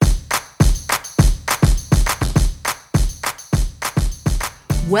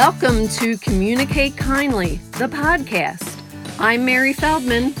Welcome to Communicate Kindly, the podcast. I'm Mary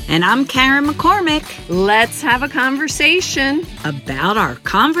Feldman. And I'm Karen McCormick. Let's have a conversation about our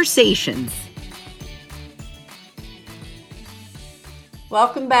conversations.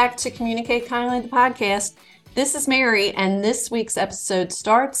 Welcome back to Communicate Kindly, the podcast. This is Mary, and this week's episode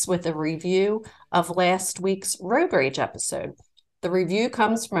starts with a review of last week's road rage episode. The review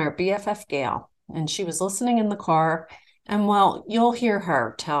comes from our BFF Gail, and she was listening in the car. And well, you'll hear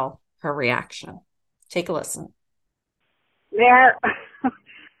her tell her reaction. Take a listen. There,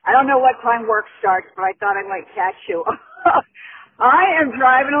 I don't know what time work starts, but I thought I might catch you. I am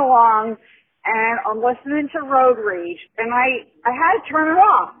driving along and I'm listening to Road Rage, and I had to turn it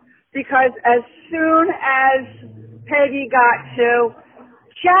off because as soon as Peggy got to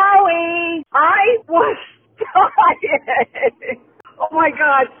Joey, I was dying. Oh my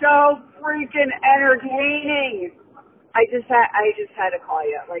God, so freaking entertaining. I just had to call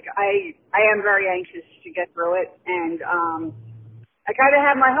you. Like I am very anxious to get through it, and I gotta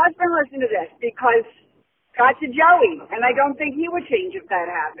have my husband listen to this because got to Joey, and I don't think he would change if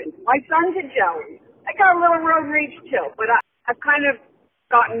that happened. My son to Joey. I got a little road rage too, but I've kind of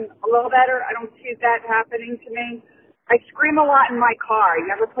gotten a little better. I don't see that happening to me. I scream a lot in my car. I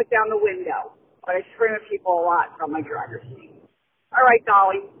never put down the window, but I scream at people a lot from my driver's seat. All right,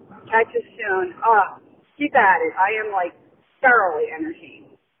 Dolly. Catch you soon. Keep at it. I am thoroughly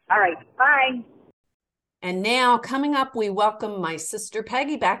entertained. All right. Bye. And now coming up, we welcome my sister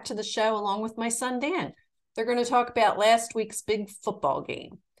Peggy back to the show along with my son Dan. They're going to talk about last week's big football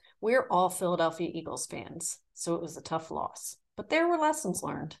game. We're all Philadelphia Eagles fans, so it was a tough loss. But there were lessons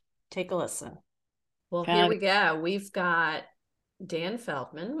learned. Take a listen. Well, here we go. We've got Dan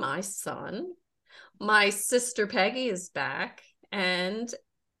Feldman, my son. My sister Peggy is back, and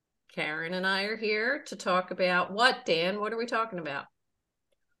Karen and I are here to talk about what, Dan? What are we talking about?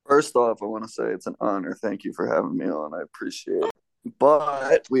 First off, I want to say it's an honor. Thank you for having me on. I appreciate it.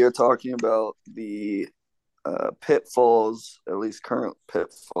 But we are talking about the pitfalls, at least current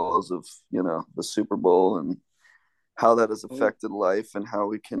pitfalls of, the Super Bowl and how that has affected life and how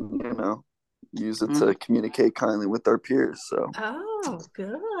we can, use it to communicate kindly with our peers. So. Oh,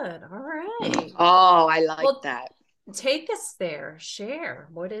 good. All right. Oh, I like that. Take us there. Share.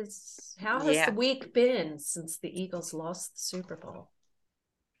 How has the week been since the Eagles lost the Super Bowl?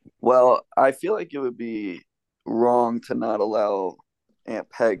 Well, I feel like it would be wrong to not allow Aunt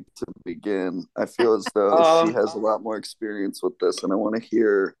Peg to begin. I feel as though she has a lot more experience with this, and I want to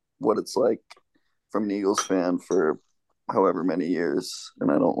hear what it's like from an Eagles fan for however many years,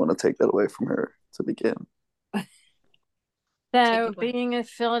 and I don't want to take that away from her to begin. So, being a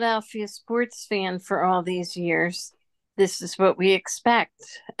Philadelphia sports fan for all these years, this is what we expect.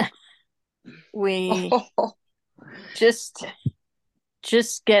 We just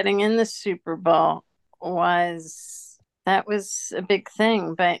getting in the Super Bowl was a big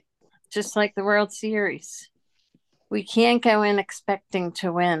thing, but just like the World Series, we can't go in expecting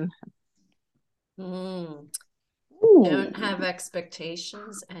to win. Don't have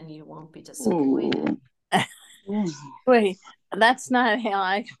expectations and you won't be disappointed. Wait, that's not how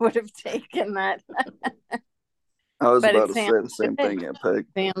I would have taken that. I was about to say the same thing, Aunt Peg.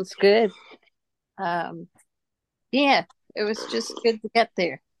 Sounds good. Yeah, it was just good to get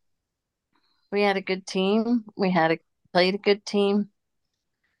there. We had a good team. We played a good team.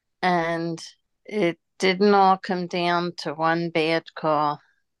 And it didn't all come down to one bad call.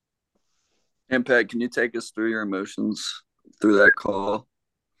 Aunt Peg, can you take us through your emotions through that call?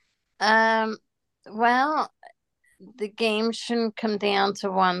 Well, the game shouldn't come down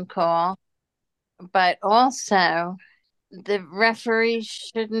to one call, but also the referee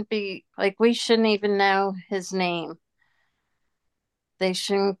shouldn't be we shouldn't even know his name. They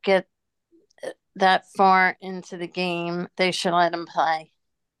shouldn't get that far into the game. They should let him play.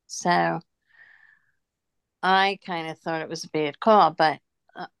 So I kind of thought it was a bad call, but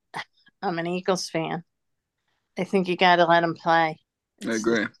I'm an Eagles fan. I think you got to let him play. I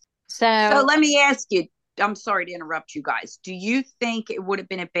agree. So let me ask you, I'm sorry to interrupt you guys. Do you think it would have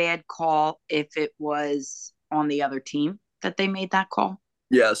been a bad call if it was on the other team that they made that call?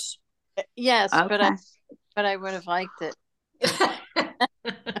 Yes. Yes, okay. but I would have liked it.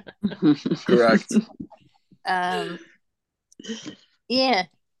 Correct. Yeah.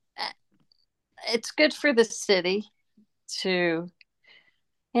 It's good for the city to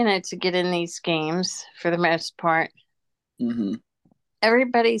get in these games for the most part. Mm-hmm.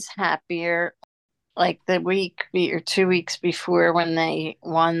 Everybody's happier. Like the week or 2 weeks before when they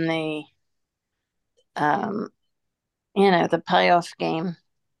won the playoff game,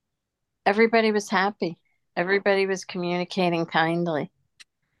 everybody was happy. Everybody was communicating kindly.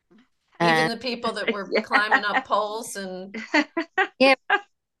 Even the people that were climbing up poles and Yeah,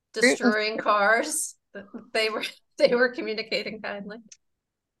 destroying cars, they were communicating kindly.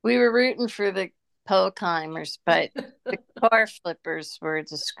 we were rooting for the pole climbers, but the car flippers were a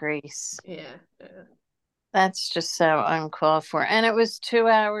disgrace. Yeah. That's just so uncalled for. And it was 2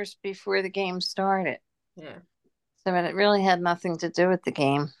 hours before the game started. Yeah. So it really had nothing to do with the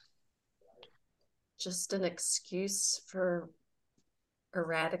game. Just an excuse for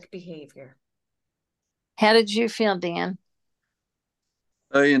erratic behavior. How did you feel, Dan?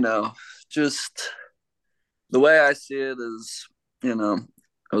 Oh, just the way I see it is,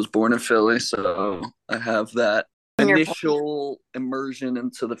 I was born in Philly, so I have that initial immersion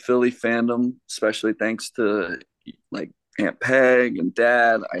into the Philly fandom, especially thanks to like Aunt Peg and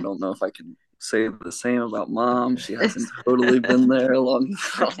Dad. I don't know if I can say the same about Mom. She hasn't totally been there along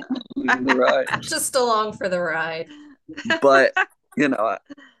the ride. Just along for the ride. But,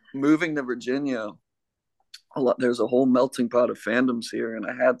 moving to Virginia, there's a whole melting pot of fandoms here, and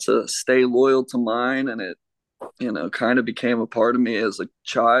I had to stay loyal to mine, and it kind of became a part of me as a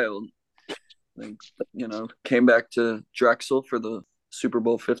child. Came back to Drexel for the Super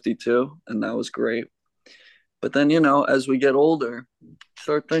Bowl 52, and that was great. But then, as we get older,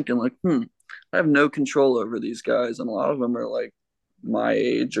 start thinking like, I have no control over these guys, and a lot of them are like my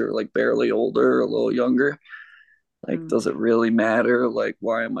age or like barely older or a little younger. Like, does it really matter? Like,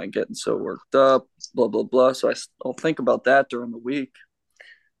 why am I getting so worked up? Blah, blah, blah. So I'll think about that during the week.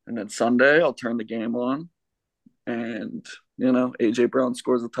 And then Sunday, I'll turn the game on. And, A.J. Brown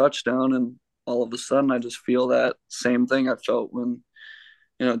scores a touchdown. And all of a sudden, I just feel that same thing I felt when,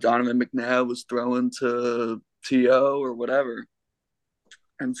 Donovan McNabb was throwing to T.O. or whatever.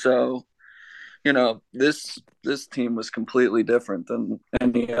 And so, this team was completely different than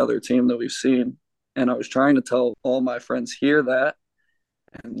any other team that we've seen. And I was trying to tell all my friends here that,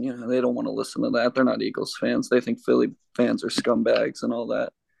 and they don't want to listen to that. They're not Eagles fans. They think Philly fans are scumbags and all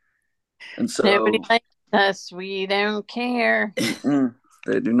that. And so nobody likes us. We don't care.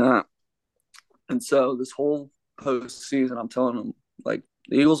 They do not. And so this whole postseason, I'm telling them, like,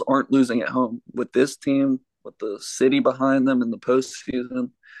 the Eagles aren't losing at home with this team, with the city behind them in the postseason.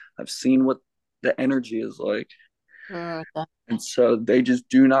 I've seen what the energy is like. And so they just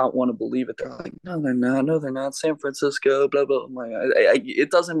do not want to believe it. They're like, no, they're not. No, they're not. San Francisco, blah, blah. I'm like,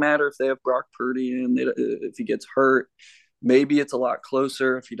 it doesn't matter if they have Brock Purdy in, if he gets hurt. Maybe it's a lot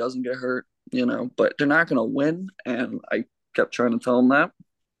closer if he doesn't get hurt, but they're not going to win. And I kept trying to tell them that.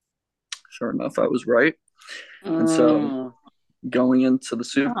 Sure enough, I was right. And so going into the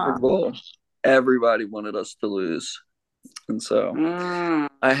Super Bowl, everybody wanted us to lose. And so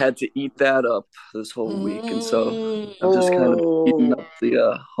I had to eat that up this whole week. And so I'm just kind of eating up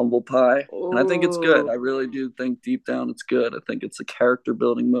the humble pie. And I think it's good. I really do think deep down it's good. I think it's a character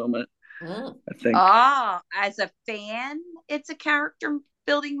building moment. I think. As a fan, it's a character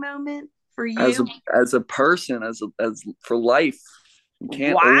building moment for you? As a person, as for life. You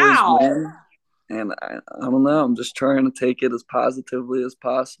can't always win. And I don't know. I'm just trying to take it as positively as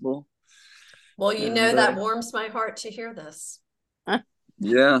possible. Well, that warms my heart to hear this.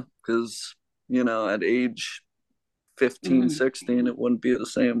 Yeah, because, at age 15, 16, it wouldn't be the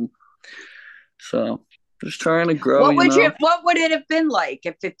same. So just trying to grow. What would it have been like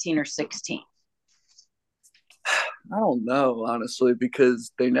at 15 or 16? I don't know, honestly,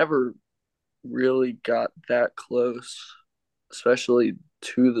 because they never really got that close, especially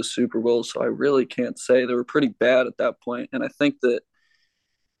to the Super Bowl. So I really can't say. They were pretty bad at that point. And I think that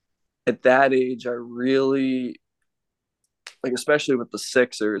at that age, I really, like, especially with the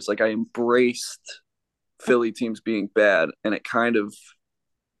Sixers, like, I embraced Philly teams being bad, and it kind of,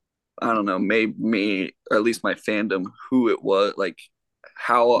 I don't know, made me, or at least my fandom, who it was, like,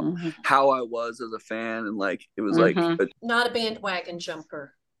 how I was as a fan, and like it was like not a bandwagon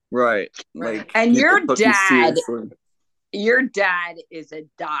jumper, right? Like, and your dad is a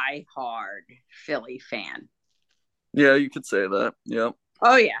diehard Philly fan. Yeah, you could say that. Yep.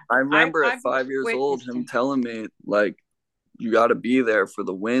 Oh yeah, I remember at 5 years old him telling me, like, you got to be there for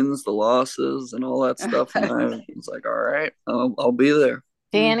the wins, the losses, and all that stuff. And I was like, all right, I'll be there.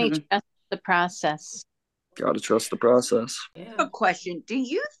 Danny, trust the process. Got to trust the process. Yeah. A question: do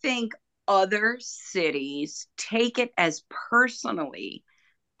you think other cities take it as personally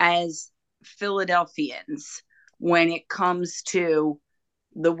as Philadelphians when it comes to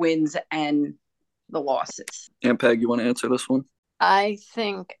the wins and the losses? Aunt Peg, you want to answer this one? I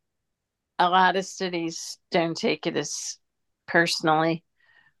think a lot of cities don't take it as personally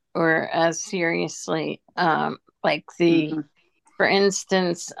or as seriously. Like for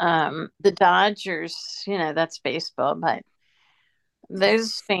instance, the Dodgers, that's baseball, but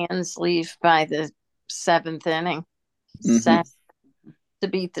Those fans leave by the 7th inning Mhm. to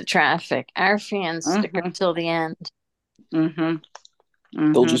beat the traffic. Our fans stick until the end.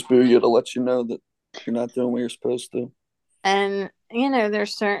 They'll just boo you to let you know that you're not doing what you're supposed to. And,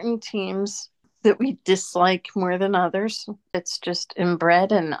 there's certain teams that we dislike more than others. It's just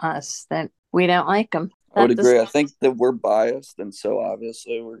inbred in us that we don't like them. I would agree. I think that we're biased, and so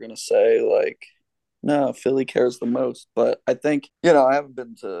obviously we're going to say, like, no, Philly cares the most. But I think, I haven't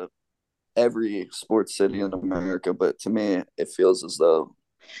been to every sports city in America, but to me, it feels as though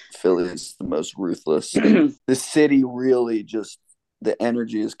Philly is the most ruthless. The city really just, the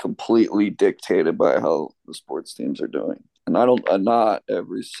energy is completely dictated by how the sports teams are doing. And not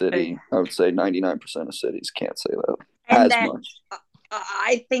every city, I would say 99% of cities can't say that as much.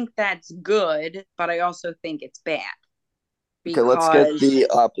 I think that's good, but I also think it's bad. Okay, let's get the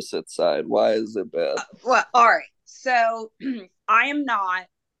opposite side. Why is it bad? Well, all right. So I am not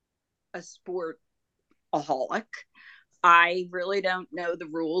a sportaholic. I really don't know the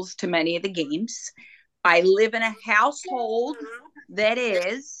rules to many of the games. I live in a household that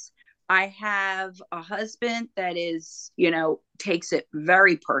is. I have a husband that is, takes it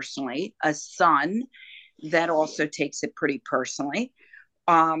very personally, a son that also takes it pretty personally.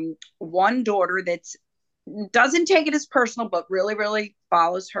 One daughter that's doesn't take it as personal, but really, really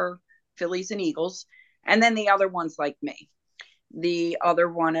follows her Phillies and Eagles. And then the other one's like me. The other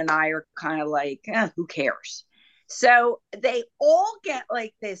one and I are kind of like, who cares? So they all get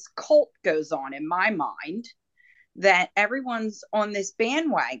like this cult goes on in my mind that everyone's on this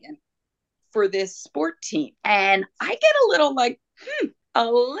bandwagon for this sport team. And I get a little like, I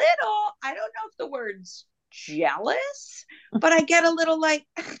don't know if the word's jealous, but I get a little like,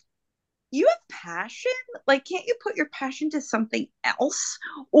 you have passion? Like, can't you put your passion to something else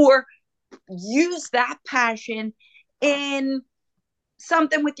or use that passion in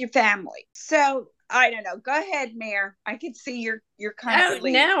something with your family? So I don't know. Go ahead, Mayor. I can see you're kind of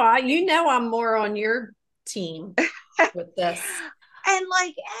I'm more on your team with this. And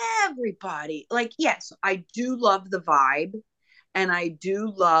like everybody, like, yes, I do love the vibe, and I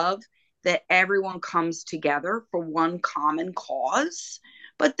do love that everyone comes together for one common cause.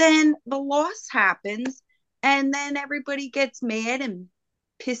 But then the loss happens, and then everybody gets mad and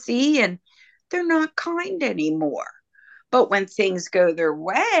pissy, and they're not kind anymore. But when things go their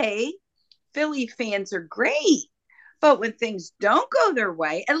way, Philly fans are great. But when things don't go their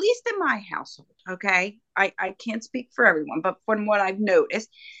way, at least in my household, okay, I can't speak for everyone, but from what I've noticed,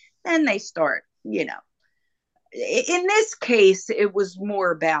 then they start, in this case, it was more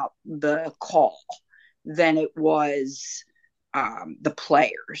about the call than it was the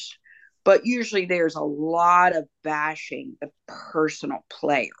players. But usually there's a lot of bashing the personal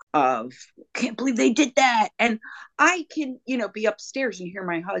player of, can't believe they did that. And I can, be upstairs and hear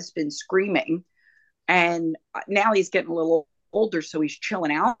my husband screaming. And now he's getting a little older, so he's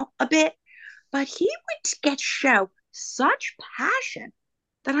chilling out a bit. But he would show such passion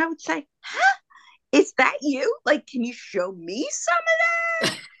that I would say, is that you? Like, can you show me some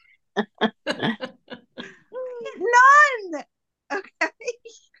of that? None. Okay.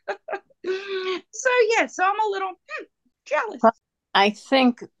 So I'm a little jealous. I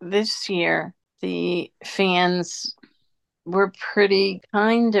think this year the fans were pretty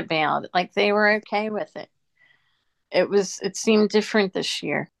kind about it. Like, they were okay with it. It seemed different this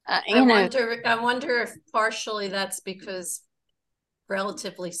year. I wonder if partially that's because,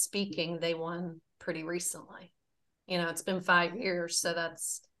 relatively speaking, they won pretty recently. It's been 5 years, so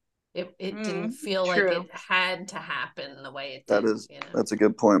it didn't feel like it had to happen the way it did. That's a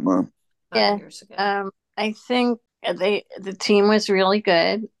good point, Mom. 5 years ago. I think the team was really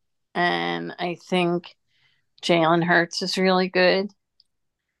good, and I think Jalen Hurts is really good,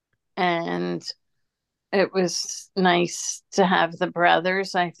 and it was nice to have the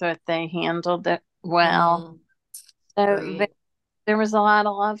brothers. I thought they handled it well. So there was a lot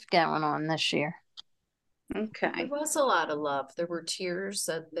of love going on this year. Okay. There was a lot of love. There were tears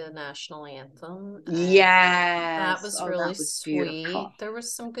at the national anthem. Yes. That was really sweet. Beautiful. There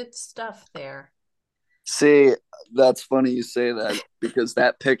was some good stuff there. See, that's funny you say that, because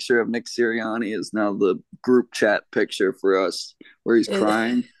that picture of Nick Sirianni is now the group chat picture for us, where he's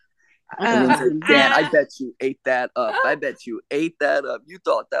crying. Everyone's like, Dan, I bet you ate that up. I bet you ate that up. You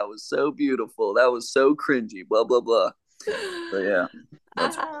thought that was so beautiful. That was so cringy, blah, blah, blah. So, yeah,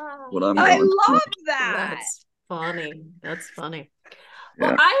 that's what I'm I going love that. That's funny. That's funny. Yeah.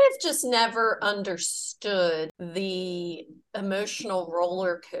 Well, I have just never understood the emotional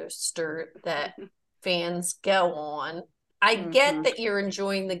roller coaster that fans go on I get that you're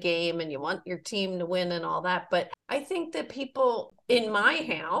enjoying the game and you want your team to win and all that, but I think that people in my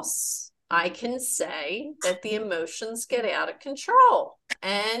house, I can say that the emotions get out of control.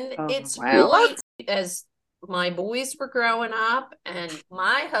 And it's really, as my boys were growing up and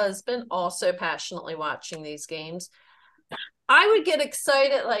my husband also passionately watching these games, I would get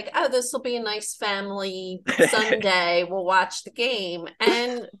excited like, oh, this will be a nice family Sunday. We'll watch the game.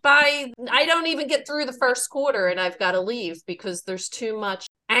 And I don't even get through the first quarter and I've got to leave because there's too much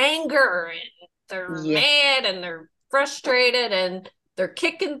anger and they're mad and they're frustrated and they're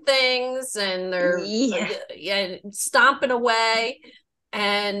kicking things and they're stomping away.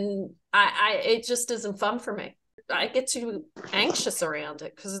 And it just isn't fun for me. I get too anxious around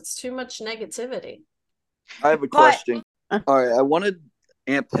it because it's too much negativity. I have a question. All right, I wanted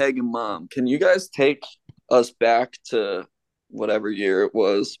Aunt Peg and Mom. Can you guys take us back to whatever year it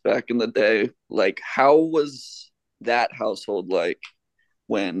was back in the day? Like, how was that household like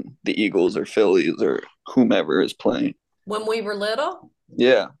when the Eagles or Phillies or whomever is playing? When we were little?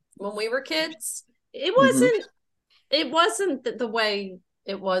 Yeah. When we were kids? It wasn't. It wasn't the way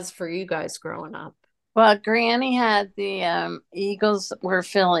it was for you guys growing up. Well, Granny had the Eagles or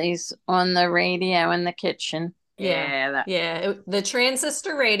Phillies on the radio in the kitchen. The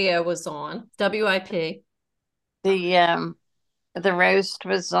transistor radio was on WIP. The roast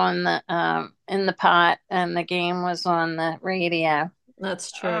was on the in the pot, and the game was on the radio.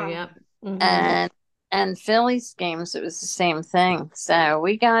 That's true. Yeah. And Phillies games, it was the same thing. So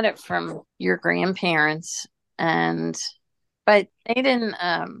we got it from your grandparents, but they didn't.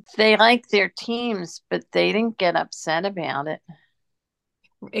 They liked their teams, but they didn't get upset about it.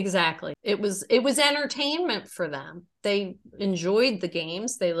 Exactly. It was entertainment for them. They enjoyed the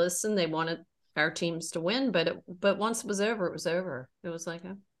games. They listened. They wanted our teams to win, but once it was over, it was over. It was like,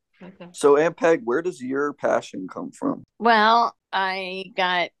 okay. So Aunt Peg, where does your passion come from? Well, I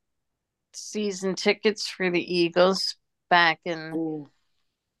got season tickets for the Eagles back in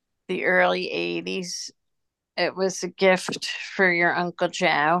the early 80s. It was a gift for your Uncle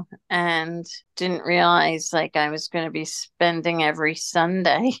Joe, and didn't realize like I was going to be spending every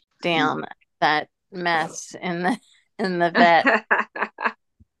Sunday down that mess in the vet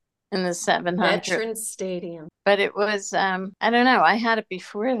in the 700 Veterans Stadium. But it was I don't know, I had it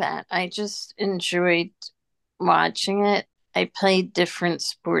before that. I just enjoyed watching it. I played different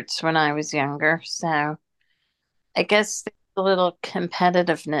sports when I was younger, so I guess there's a little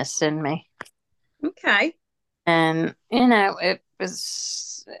competitiveness in me. Okay. And, it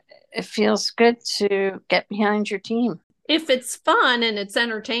feels good to get behind your team. If it's fun and it's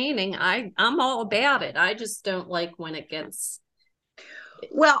entertaining, I'm all about it. I just don't like when it gets.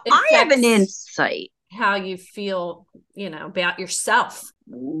 Well, I have an insight. How you feel, about yourself.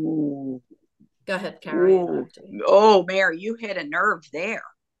 Ooh. Go ahead, Carrie. Oh, Mary, you hit a nerve there.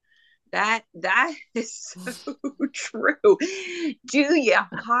 That is so true. Do you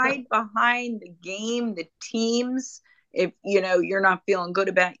hide behind the game, the teams? If you're not feeling good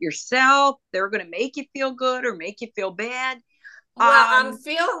about yourself, they're going to make you feel good or make you feel bad. Well, I'm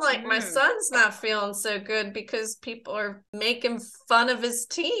feeling like my son's not feeling so good because people are making fun of his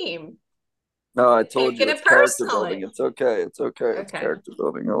team. No, I told you it's character building. It's okay. It's character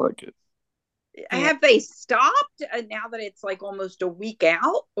building. I like it. Have they stopped now that it's like almost a week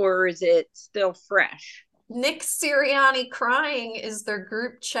out, or is it still fresh? Nick Sirianni crying is their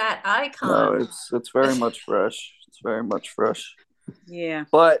group chat icon. No, it's very much fresh. It's very much fresh. Yeah.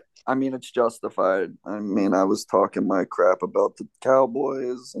 But I mean, it's justified. I mean, I was talking my crap about the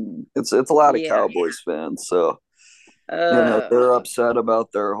Cowboys, and it's a lot of Cowboys fans, so they're upset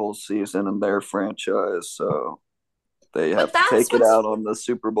about their whole season and their franchise, so they have to take it out on the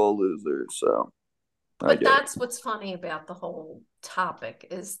Super Bowl losers. So, but that's what's funny about the whole topic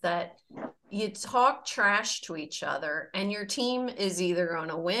is that you talk trash to each other, and your team is either going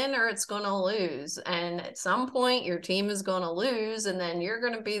to win or it's going to lose. And at some point, your team is going to lose, and then you're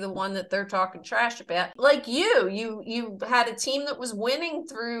going to be the one that they're talking trash about. Like you had a team that was winning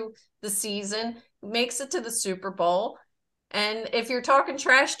through the season, makes it to the Super Bowl, and if you're talking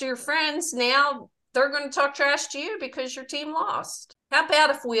trash to your friends now, they're going to talk trash to you because your team lost. How about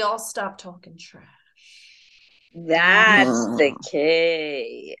if we all stop talking trash? That's the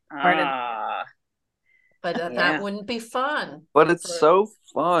key. But that wouldn't be fun. But it's so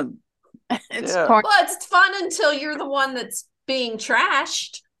fun. Well, it's fun until you're the one that's being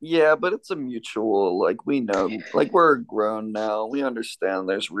trashed. Yeah, but it's a mutual, like, we know, like, we're grown now. We understand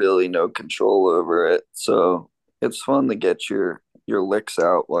there's really no control over it. So it's fun to get your licks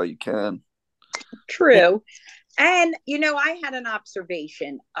out while you can. True. And, I had an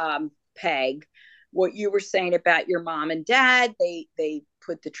observation, Peg. what you were saying about your mom and dad, they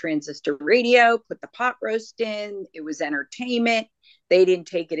put the transistor radio, put the pot roast in. It was entertainment. They didn't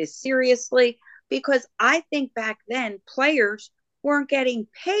take it as seriously, because I think back then players weren't getting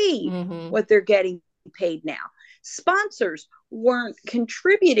paid what they're getting paid now. Sponsors weren't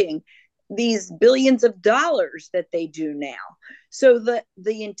contributing these billions of dollars that they do now. So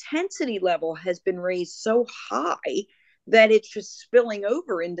the intensity level has been raised so high that it's just spilling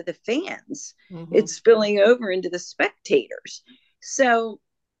over into the fans. It's spilling over into the spectators. So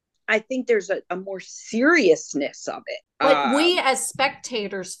I think there's a more seriousness of it. But we as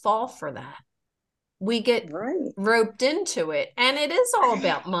spectators fall for that. We get roped into it, and it is all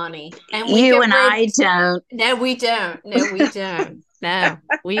about money. And I don't. No, we don't. No, we don't. No,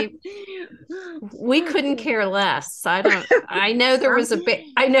 we couldn't care less. I know there was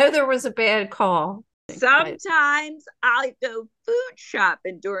a bad call. Sometimes I go food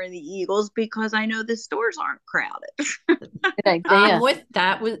shopping during the Eagles because I know the stores aren't crowded.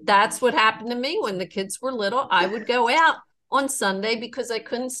 That's what happened to me when the kids were little. I would go out on Sunday because I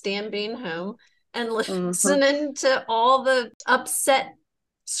couldn't stand being home and listening to all the upset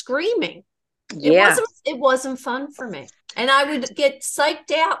screaming. It wasn't fun for me. And I would get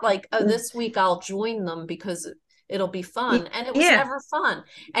psyched out like, oh, this week I'll join them because it'll be fun. And it was never fun.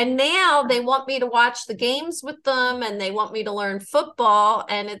 And now they want me to watch the games with them and they want me to learn football.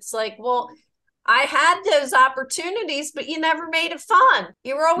 And it's like, well, I had those opportunities, but you never made it fun.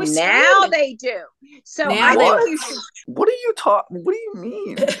 You were always now they do. So I think you should. What do you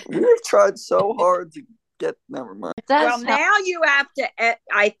mean? We have tried so hard to get. Never mind. Well, now you have to.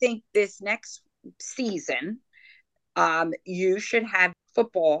 I think this next season, you should have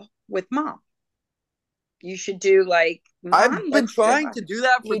football with mom. You should do like. I've been trying to do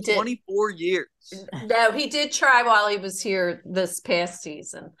that for 24 years. No, he did try while he was here this past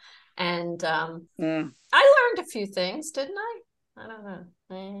season. And I learned a few things, didn't I? I don't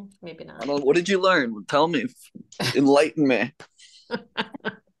know. Maybe not. What did you learn? Tell me. Enlighten me.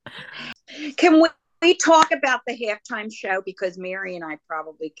 Can we talk about the halftime show? Because Mary and I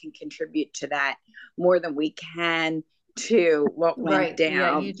probably can contribute to that more than we can to what went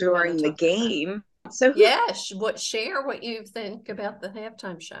down during the game. So share what you think about the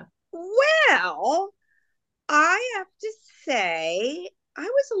halftime show. Well, I have to say I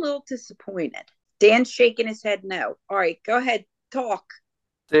was a little disappointed. Dan's shaking his head no. All right, go ahead, talk.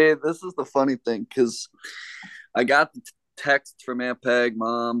 Dave, this is the funny thing because I got the text from Aunt Peg,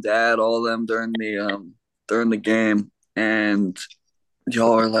 Mom, Dad, all of them during the game, and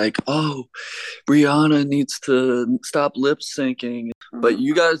y'all are like, "Oh, Brianna needs to stop lip syncing." But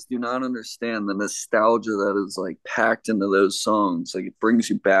you guys do not understand the nostalgia that is like packed into those songs. Like it brings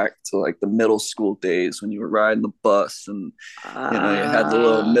you back to like the middle school days when you were riding the bus and you had the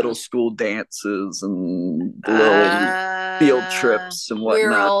little middle school dances and the little field trips and whatnot.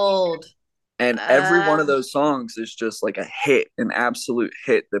 We're old. And every one of those songs is just like a hit, an absolute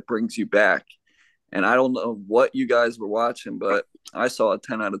hit that brings you back. And I don't know what you guys were watching, but I saw a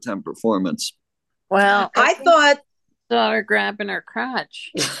 10 out of 10 performance. Well, I thought saw her grabbing her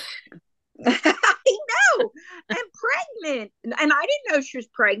crotch. I know, and pregnant, and I didn't know she was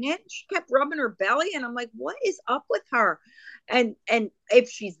pregnant. She kept rubbing her belly, and I'm like, "What is up with her?" And if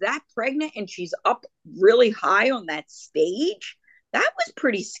she's that pregnant and she's up really high on that stage, that was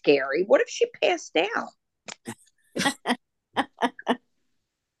pretty scary. What if she passed out?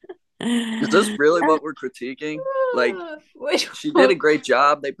 Is this really what we're critiquing? Like, she did a great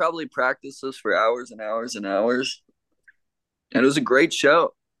job. They probably practiced this for hours and hours and hours. And it was a great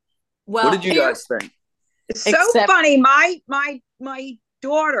show. Well, what did you guys think? It's so funny. My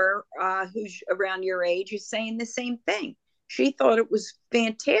daughter, who's around your age, is saying the same thing. She thought it was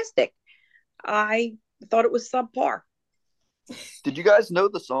fantastic. I thought it was subpar. Did you guys know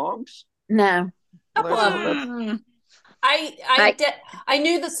the songs? No. I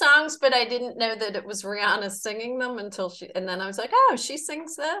knew the songs, but I didn't know that it was Rihanna singing them and then I was like, oh, she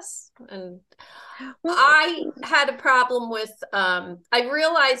sings this. And I had a problem with, I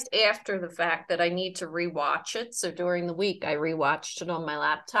realized after the fact that I need to rewatch it. So during the week, I rewatched it on my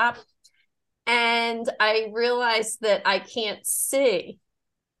laptop and I realized that I can't see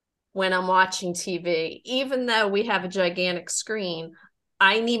when I'm watching TV, even though we have a gigantic screen.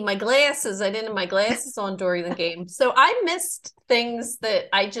 I need my glasses. I didn't have my glasses on during the game. So I missed things that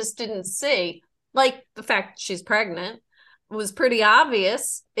I just didn't see. Like the fact she's pregnant was pretty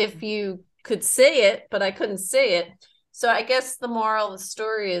obvious if you could see it, but I couldn't see it. So I guess the moral of the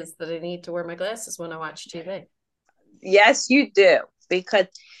story is that I need to wear my glasses when I watch TV. Yes, you do. Because,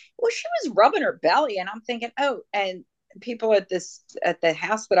 she was rubbing her belly and I'm thinking, oh, and people at the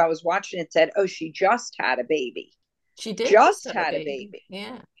house that I was watching it said, "Oh, she just had a baby. She did Just had a baby."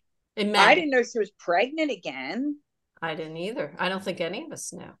 Yeah. In May. I didn't know she was pregnant again. I didn't either. I don't think any of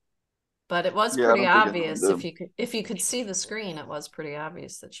us knew. But it was Yeah, I pretty don't think obvious anyone did. if you could see the screen, it was pretty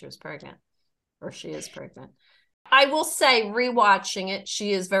obvious that she was pregnant, or she is pregnant. I will say, rewatching it,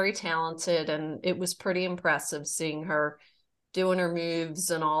 she is very talented, and it was pretty impressive seeing her doing her moves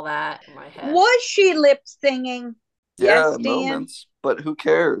and all that in my head. Was she lip singing? Yeah, Yes, Dan. moments. But who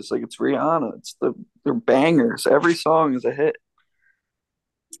cares? Like, it's Rihanna. They're bangers. Every song is a hit.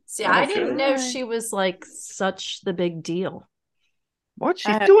 See, I I don't didn't care. know she was like such the big deal. What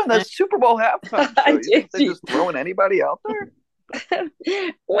she's doing the Super Bowl halftime show? You think they're Did just throwing anybody out there?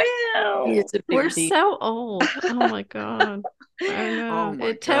 Well, It's a big We're deal. so old. Oh my God. I know. Oh my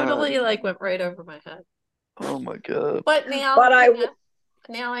It totally God. like went right over my head. Oh my God. But now, But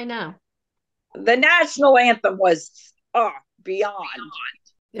now I know. the national anthem was beyond.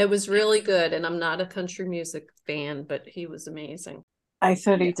 It was really good, and I'm not a country music fan, but he was amazing. I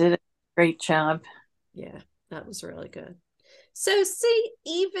thought he did a great job. Yeah, that was really good. So see,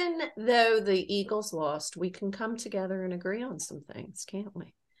 even though the Eagles lost, we can come together and agree on some things, can't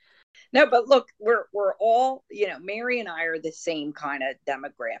we? No, but look, we're all, Mary and I are the same kind of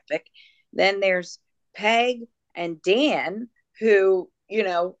demographic. Then there's Peg and Dan, who,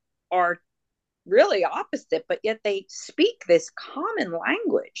 are really opposite, but yet they speak this common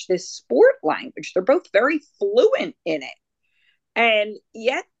language, this sport language. They're both very fluent in it. And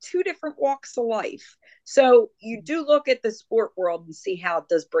yet two different walks of life. So you do look at the sport world and see how it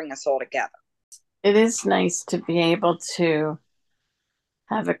does bring us all together. It is nice to be able to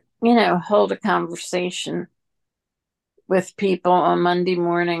have hold a conversation with people on Monday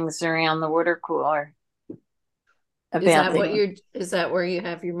mornings around the water cooler. Is that where you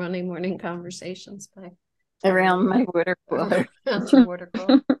have your Monday morning conversations, Peg? Around my water cooler. Around your water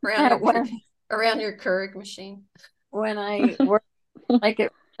cooler. Around your Keurig machine. When I work, like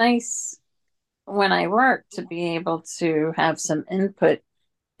it's nice when I work to be able to have some input,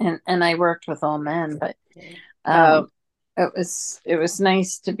 and I worked with all men, but it was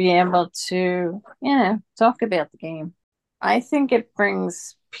nice to be able to talk about the game. I think it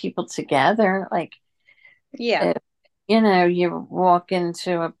brings people together. Like, yeah, you walk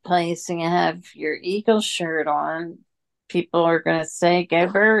into a place and you have your Eagles shirt on, people are going to say, "Go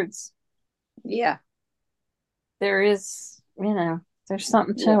Birds." Yeah. There is, there's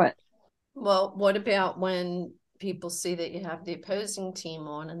something to it. Well, what about when people see that you have the opposing team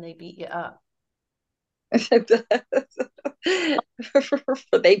on and they beat you up?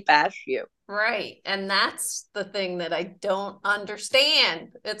 They bash you. Right. And that's the thing that I don't understand.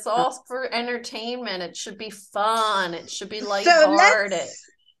 It's all for entertainment. It should be fun. It should be lighthearted.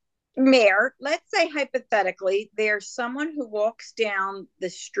 Mayor, let's say hypothetically, there's someone who walks down the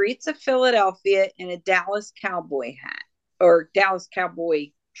streets of Philadelphia in a Dallas Cowboy hat or Dallas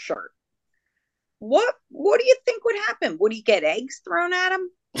Cowboy shirt. What do you think would happen? Would he get eggs thrown at him?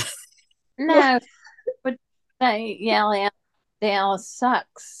 No, but they yell out, "Dallas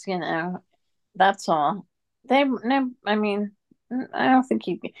sucks," that's all. I don't think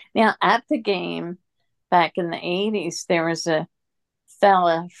he'd be. Now, at the game back in the 80s, there was a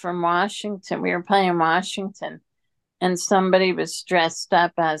fella from Washington. We were playing Washington, and somebody was dressed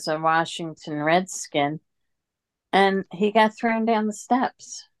up as a Washington Redskin, and he got thrown down the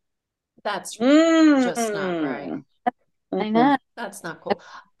steps. That's just not right. I know. That's not cool.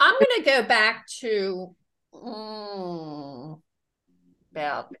 I'm going to go back to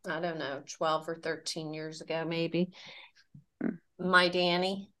about, I don't know, 12 or 13 years ago, maybe. My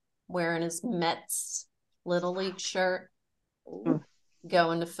Danny wearing his Mets Little League shirt,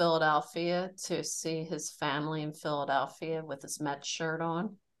 going to Philadelphia to see his family in Philadelphia with his Mets shirt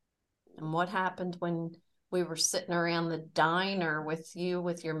on. And what happened when we were sitting around the diner with you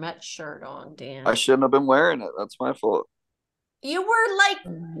with your Mets shirt on, Dan? I shouldn't have been wearing it. That's my fault. You were like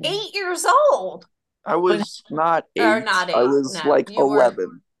 8 years old. I was not 8. Or not 8. I was like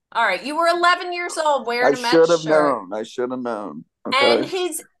 11. All right. You were 11 years old wearing a Mets shirt. I should have known. Okay. And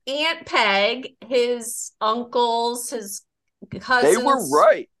his Aunt Peg, his uncles, his cousins. They were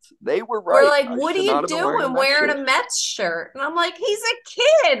right. We're like, what are you doing wearing a Mets shirt? And I'm like, he's a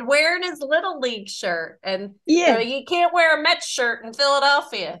kid wearing his Little League shirt. And you can't wear a Mets shirt in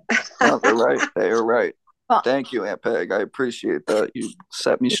Philadelphia. No, they're right. They are right. Thank you, Aunt Peg. I appreciate that. You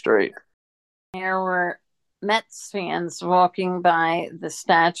set me straight. There were Mets fans walking by the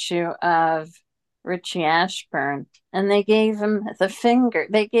statue of Richie Ashburn, and they gave him the finger.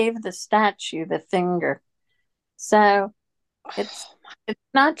 They gave the statue the finger. So it's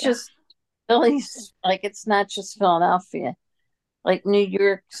not just Philly's like it's not just Philadelphia. Like New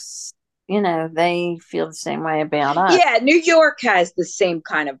York's, they feel the same way about us. Yeah, New York has the same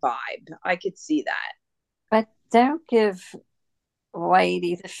kind of vibe. I could see that. But don't give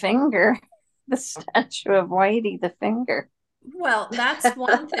Whitey the finger, the statue of Whitey the finger. Well, that's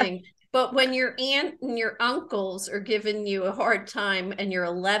one thing. But when your aunt and your uncles are giving you a hard time and you're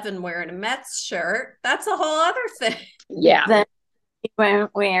 11 wearing a Mets shirt, that's a whole other thing. Yeah. Then you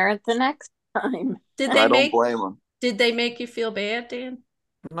won't wear it the next time. I don't blame them. Did they make you feel bad, Dan?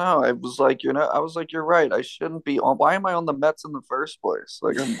 No, I was like, you're right. I shouldn't be on. Why am I on the Mets in the first place?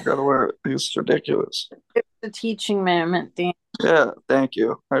 Like, I'm gotta wear it. It's ridiculous. It's a teaching moment, Dan. Yeah, thank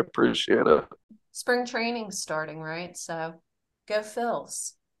you. I appreciate it. Spring training's starting, right? So go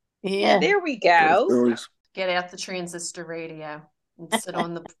Phils. Yeah. There we go. Get out the transistor radio and sit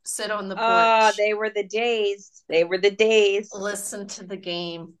on the porch. Oh, they were the days. Listen to the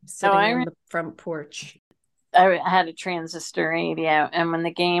game sitting on the front porch. I had a transistor radio, and when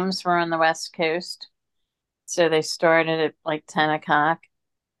the games were on the West Coast, so they started at like 10 o'clock,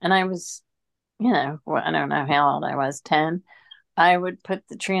 and I was, I don't know how old I was, 10. I would put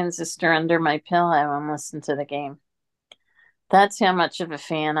the transistor under my pillow and listen to the game. That's how much of a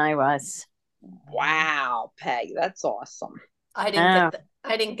fan I was. Wow, Peg, that's awesome. I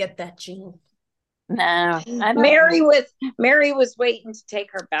didn't get that gene. No, Mary was waiting to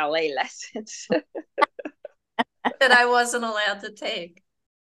take her ballet lessons that I wasn't allowed to take.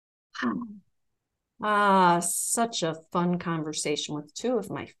 Such a fun conversation with two of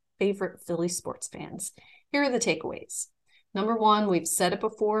my favorite Philly sports fans. Here are the takeaways. Number one, we've said it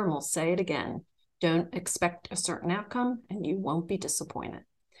before and we'll say it again. Don't expect a certain outcome and you won't be disappointed.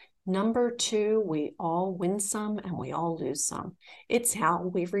 Number two, we all win some and we all lose some. It's how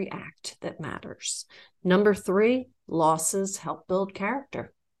we react that matters. Number three, losses help build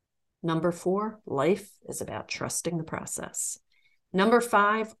character. Number four, life is about trusting the process. Number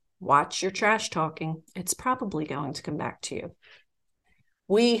five, watch your trash talking. It's probably going to come back to you.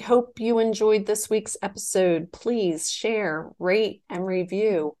 We hope you enjoyed this week's episode. Please share, rate, and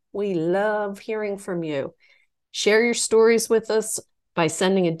review. We love hearing from you. Share your stories with us by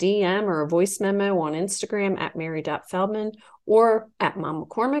sending a DM or a voice memo on Instagram at Mary.Feldman or at Mom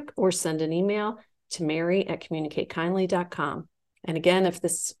McCormick, or send an email to Mary@communicatekindly.com. And again, if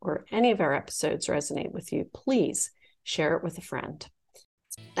this or any of our episodes resonate with you, please share it with a friend.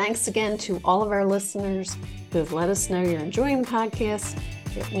 Thanks again to all of our listeners who have let us know you're enjoying the podcast.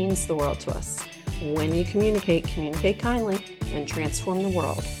 It means the world to us. When you communicate kindly and transform the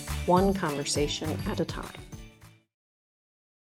world, one conversation at a time.